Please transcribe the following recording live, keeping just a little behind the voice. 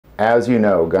As you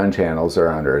know, gun channels are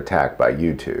under attack by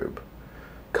YouTube.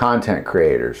 Content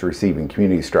creators receiving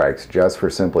community strikes just for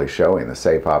simply showing the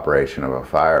safe operation of a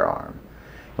firearm.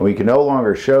 And we can no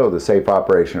longer show the safe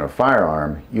operation of a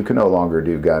firearm, you can no longer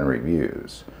do gun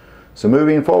reviews. So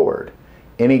moving forward,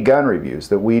 any gun reviews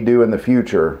that we do in the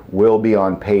future will be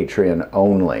on Patreon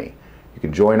only. You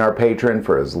can join our Patreon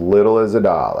for as little as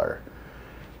 $1.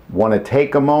 Want to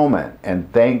take a moment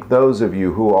and thank those of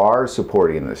you who are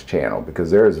supporting this channel, because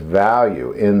there is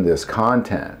value in this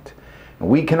content. And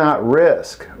we cannot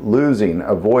risk losing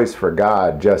a voice for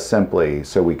God just simply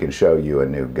so we can show you a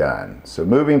new gun. So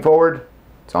moving forward,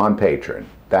 it's on Patreon.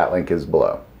 That link is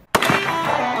below.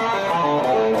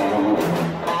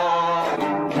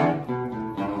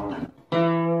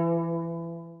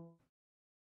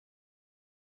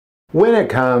 When it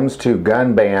comes to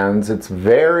gun bans, it's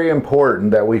very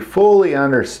important that we fully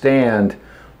understand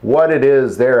what it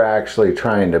is they're actually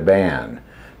trying to ban.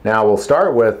 Now we'll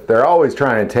start with, they're always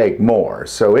trying to take more.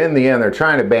 So in the end, they're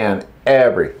trying to ban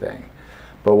everything.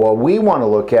 But what we want to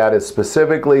look at is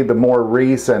specifically the more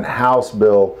recent House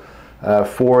bill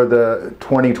for the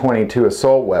 2022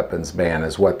 assault weapons ban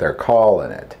is what they're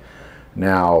calling it.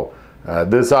 Now,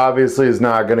 this obviously is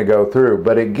not going to go through,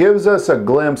 but it gives us a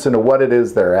glimpse into what it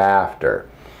is they're after.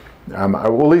 Well,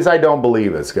 at least I don't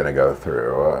believe it's going to go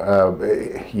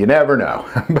through. You never know,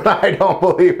 but I don't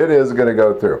believe it is going to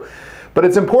go through. But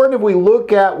it's important if we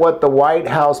look at what the White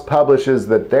House publishes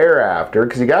that they're after,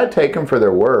 because you got to take them for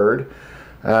their word.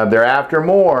 They're after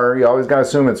more. You always got to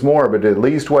assume it's more, but at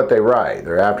least what they write.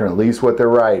 They're after at least what they're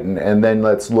writing, and then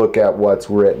let's look at what's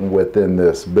written within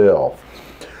this bill.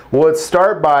 Well, let's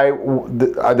start by,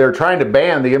 they're trying to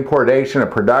ban the importation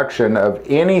and production of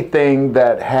anything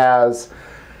that has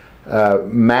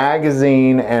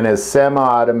magazine and is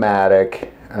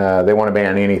semi-automatic. They want to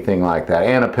ban anything like that,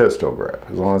 and a pistol grip.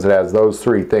 As long as it has those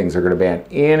three things, they're going to ban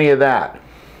any of that.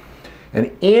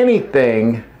 And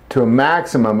anything to a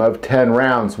maximum of 10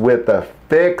 rounds with a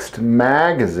fixed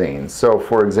magazine. So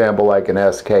for example, like an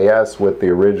SKS with the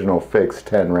original fixed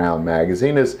 10-round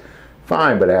magazine is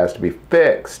fine, but it has to be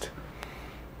fixed.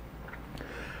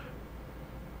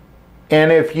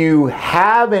 And if you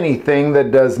have anything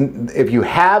that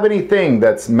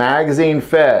that's magazine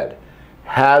fed,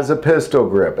 has a pistol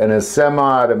grip, and is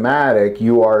semi-automatic,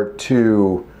 you are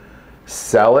to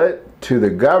sell it to the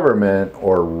government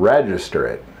or register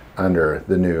it under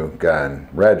the new gun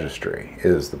registry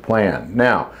is the plan.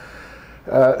 Now,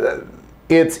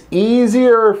 it's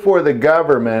easier for the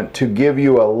government to give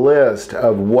you a list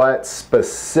of what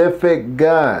specific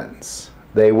guns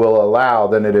they will allow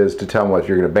than it is to tell them what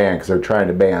you're going to ban, because they're trying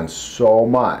to ban so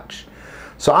much.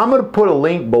 So I'm going to put a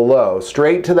link below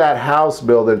straight to that House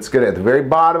bill that's going to, at the very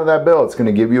bottom of that bill, it's going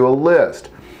to give you a list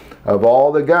of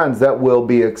all the guns that will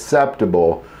be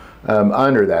acceptable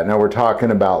under that. Now we're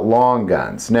talking about long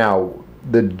guns. Now,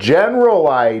 the general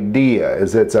idea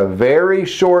is it's a very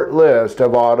short list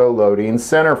of auto-loading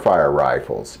centerfire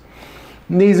rifles.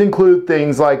 And these include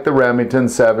things like the Remington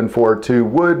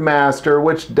 7.42 Woodmaster,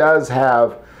 which does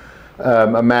have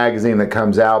a magazine that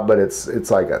comes out, but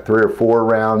it's like a 3 or 4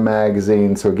 round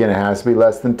magazine. So again, it has to be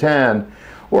less than 10.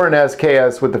 Or an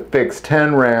SKS with a fixed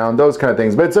 10 round, those kind of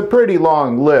things. But it's a pretty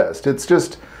long list. It's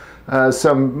just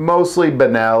some mostly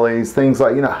Benellis, things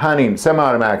like, you know, hunting,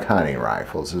 semi-automatic hunting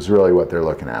rifles is really what they're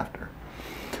looking after.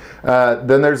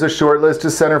 Then there's a short list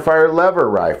of centerfire lever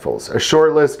rifles, a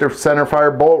short list of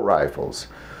centerfire bolt rifles,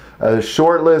 a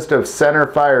short list of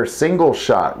centerfire single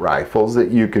shot rifles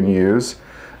that you can use.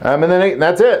 And then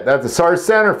that's it. That's the SARS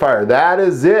centerfire. That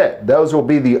is it. Those will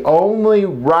be the only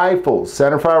rifles,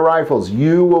 centerfire rifles,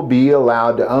 you will be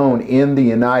allowed to own in the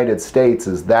United States,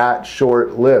 is that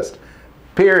short list.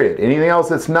 Period. Anything else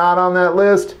that's not on that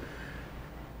list,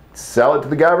 sell it to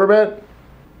the government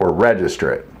or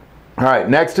register it. All right,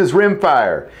 next is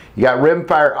rimfire. You got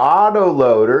rimfire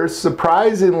autoloaders.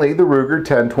 Surprisingly, the Ruger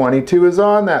 1022 is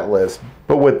on that list,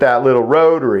 but with that little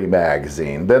rotary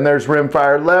magazine. Then there's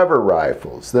rimfire lever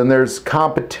rifles. Then there's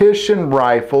competition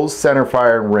rifles,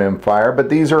 centerfire and rimfire, but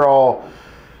these are all,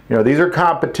 you know, these are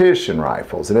competition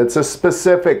rifles, and it's a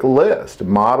specific list,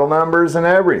 model numbers and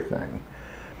everything.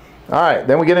 All right,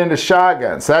 then we get into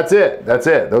shotguns. That's it. That's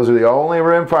it. Those are the only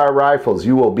rimfire rifles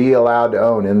you will be allowed to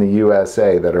own in the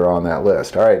USA that are on that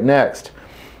list. All right, next,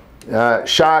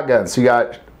 shotguns. So you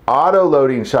got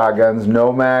auto-loading shotguns,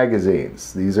 no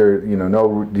magazines. These are, you know,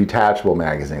 no detachable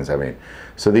magazines, I mean.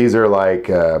 So these are like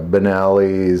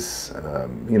Benellis,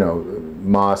 you know,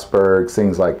 Mossbergs,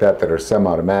 things like that that are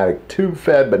semi-automatic,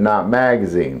 tube-fed but not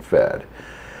magazine-fed.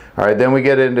 All right, then we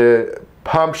get into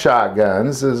pump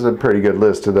shotguns. This is a pretty good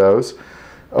list of those.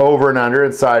 over and under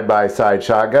and side-by-side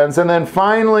shotguns. And then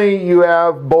finally, you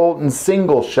have bolt and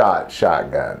single shot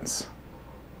shotguns.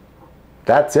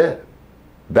 That's it.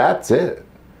 That's it.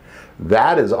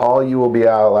 That is all you will be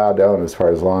allowed to own as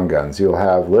far as long guns. You'll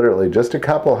have literally just a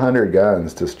couple hundred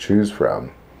guns to choose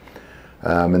from.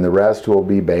 And the rest will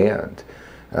be banned.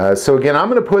 So again, I'm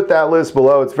going to put that list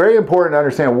below. It's very important to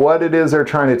understand what it is they're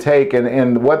trying to take,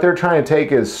 and what they're trying to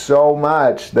take is so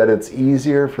much that it's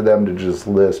easier for them to just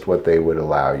list what they would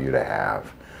allow you to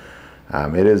have.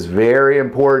 It is very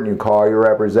important you call your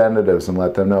representatives and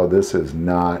let them know this is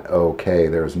not okay.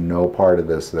 There's no part of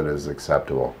this that is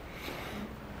acceptable.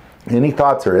 Any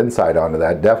thoughts or insight onto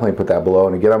that, definitely put that below.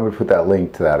 And again, I'm going to put that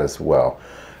link to that as well.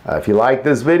 If you like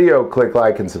this video, click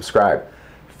like and subscribe.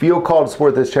 Feel called to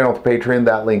support this channel with Patreon.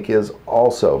 That link is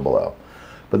also below.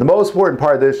 But the most important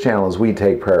part of this channel is we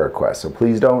take prayer requests, so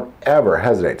please don't ever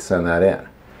hesitate to send that in.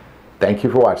 Thank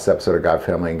you for watching this episode of God,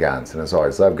 Family, and Guns. And as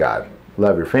always, love God,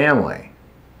 love your family,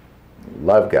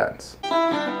 love guns.